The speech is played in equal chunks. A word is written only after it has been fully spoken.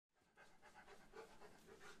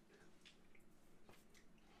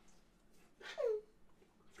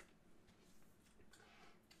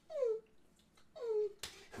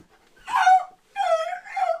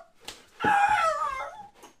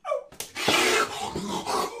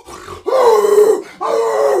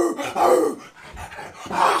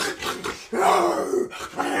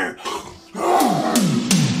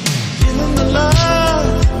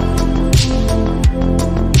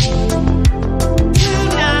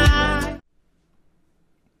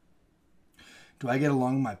Do I get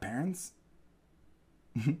along with my parents?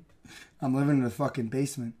 I'm living in a fucking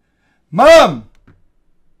basement. Mom!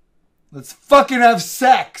 Let's fucking have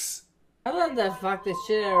sex! I love that fuck the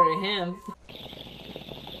shit out of him.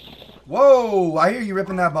 Whoa! I hear you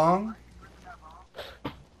ripping that bong.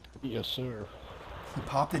 Yes, sir. You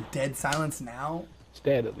popped a dead silence now?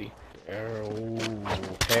 Steadily. Oh,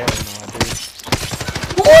 hell no, dude.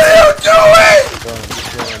 What are you doing?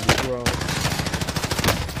 Run.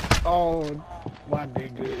 Oh, my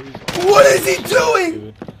nigga is... What is he doing?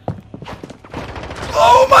 Dude.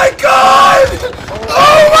 Oh my god!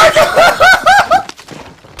 Oh my god!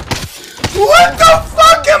 What the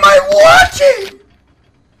fuck am I watching?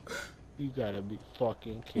 You gotta be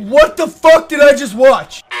fucking kidding. What the fuck did I just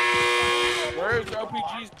watch? Where's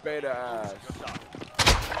LPG's beta ass?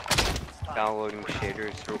 Downloading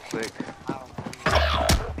shaders real quick.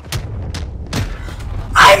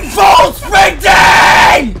 I'm full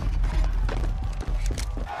sprinting!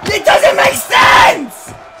 It doesn't make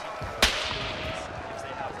sense!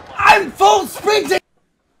 I'm full sprinting!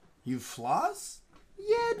 You floss?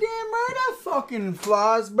 Yeah, damn right I fucking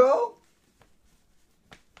floss, bro.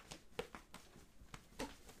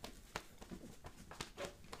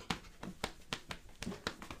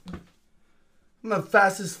 I'm the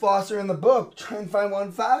fastest flosser in the book. Try and find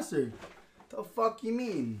one faster. The fuck you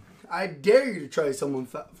mean? I dare you to try someone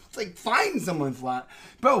fast. It's like find someone flat.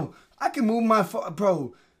 Bro, I can move my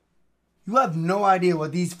bro. You have no idea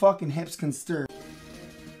what these fucking hips can stir.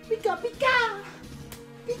 Pika pika!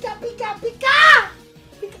 Pika pika pika!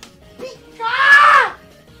 Pika pika!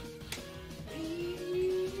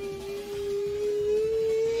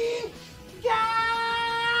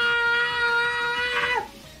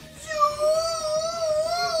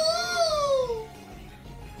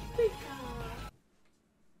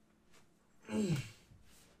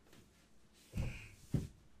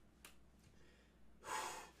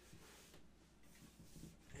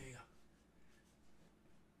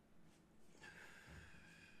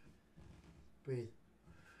 Breathe.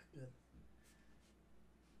 Good.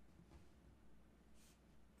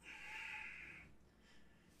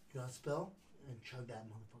 You got a spell? And chug that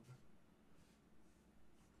motherfucker.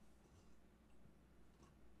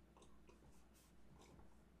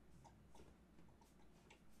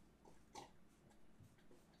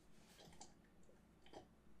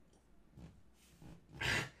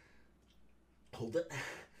 Hold it.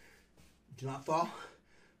 Do not fall.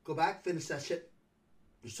 Go back, finish that shit.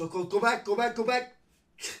 You're so close. Go back, go back, go back.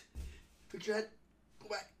 Fix your head. Go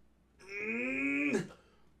back.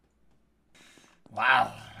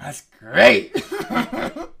 Wow, that's great.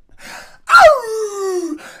 Ow!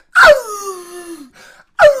 Ow!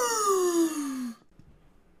 Ow!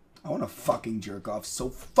 I want to fucking jerk off so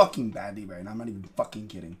fucking badly right now. I'm not even fucking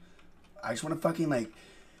kidding. I just want to fucking like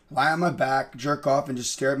lie on my back, jerk off, and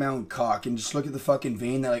just stare at my own cock and just look at the fucking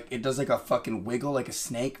vein that like it does like a fucking wiggle like a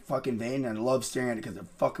snake fucking vein, and I love staring at it because it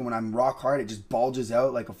fucking when I'm rock hard it just bulges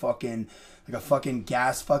out like a fucking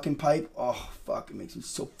gas fucking pipe. Oh fuck, it makes me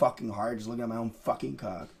so fucking hard just looking at my own fucking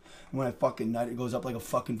cock. And when I fucking nut, it goes up like a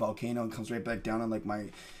fucking volcano and comes right back down on like my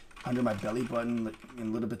under my belly button, like and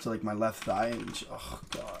a little bit to like my left thigh. And just, oh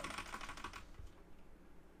god.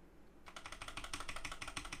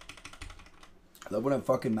 I love when I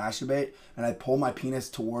fucking masturbate and I pull my penis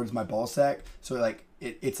towards my ball sack, so like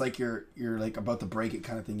it's like you're like about to break it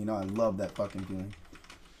kind of thing, you know. I love that fucking feeling.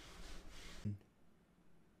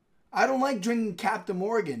 I don't like drinking Captain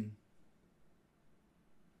Morgan.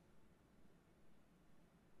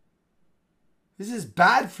 This is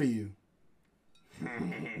bad for you.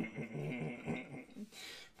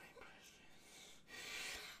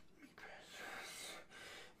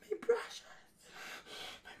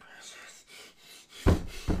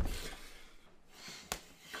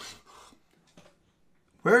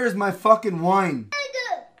 Where is my fucking wine?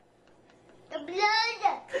 The blood.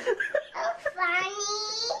 Oh, funny.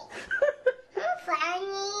 Oh,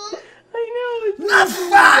 funny. I know. It's not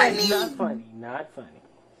funny. Not funny. Not funny.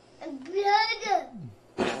 The blood.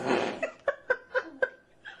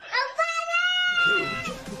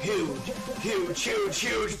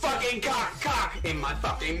 Huge fucking cock in my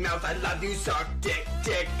fucking mouth. I love you, suck dick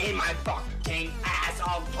in my fucking ass.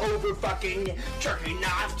 all over fucking jerking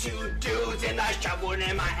off to dudes and I shovel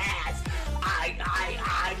in my ass.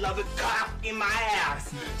 I love it cock in my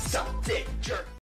ass. Suck dick, jerk.